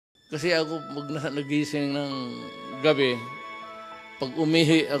Kasi ako, pag nagising ng gabi, pag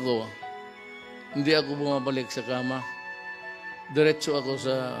umihi ako, hindi ako bumabalik sa kama. Diretso ako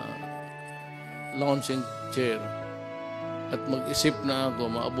sa lounging chair. At mag-isip na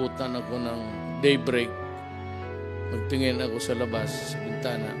ako, maabutan ako ng daybreak. Magtingin ako sa labas, sa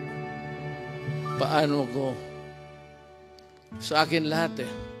bintana. Paano ko? Sa akin lahat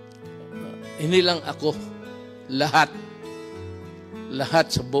eh. Hindi lang ako. Lahat.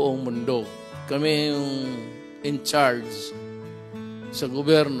 Lahat sa buong mundo. Kami yung in charge sa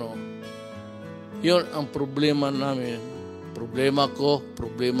gobyerno. Yun ang problema namin. Problema ko,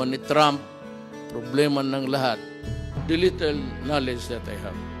 problema ni Trump, problema ng lahat. The little knowledge that I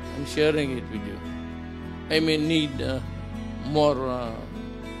have, I'm sharing it with you. I may need more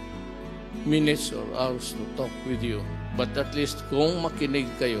minutes or hours to talk with you. But at least kung makinig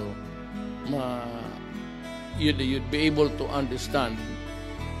kayo, you'd be able to understand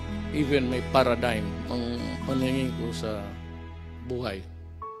even my paradigm, ang paningin ko sa buhay.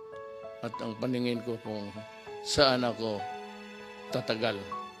 At ang paningin ko kung saan ako tatagal.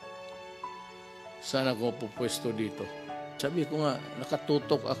 Saan ako pupwesto dito. Sabi ko nga,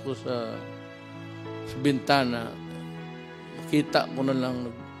 nakatutok ako sa bintana. Makita ko na lang.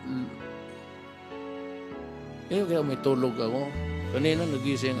 Kaya may tulog ako. Kanina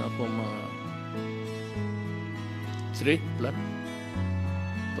nagising ako mga 3 flat.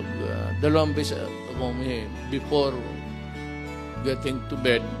 Pag dalawang beses ako before getting to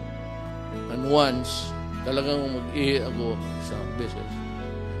bed, and once talagang mag-ihi ako sa beses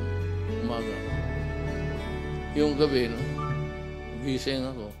umaga. Yung gabi, gising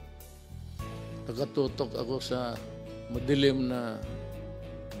ako. Nakatutok ako sa madilim na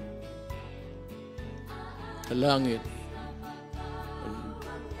langit.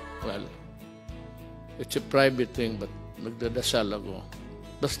 Well, it's a private thing, but nagdadasal ako.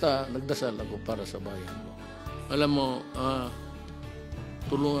 Basta nagdasal ako para sa bayan ko. Alam mo,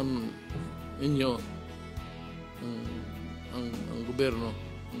 tulungan ninyo ang gobyerno,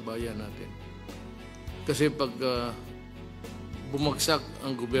 ang bayan natin. Kasi pag bumagsak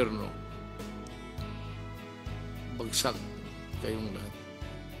ang gobyerno, bagsak kayong lahat.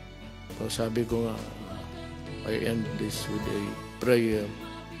 So sabi ko nga, I end this with a prayer.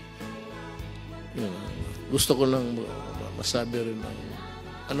 Gusto ko lang masabi rin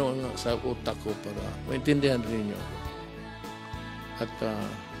ano sa utak ko para maintindihan rin niyo. At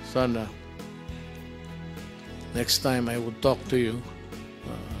sana next time I would talk to you,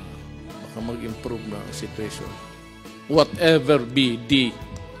 baka mag-improve na ang situation. Whatever be the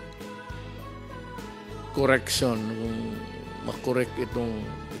correction, kung makorek itong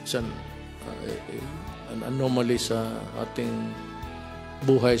it's an anomaly sa ating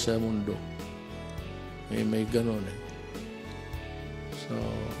buhay sa mundo. May ganun eh. So,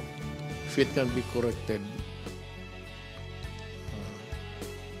 if it can be corrected,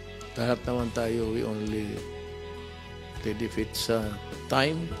 lahat naman tayo, we only if it's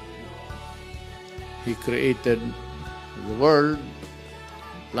time. He created the world,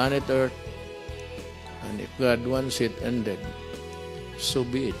 planet Earth, and if God wants it ended, so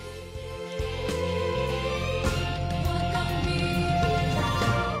be it.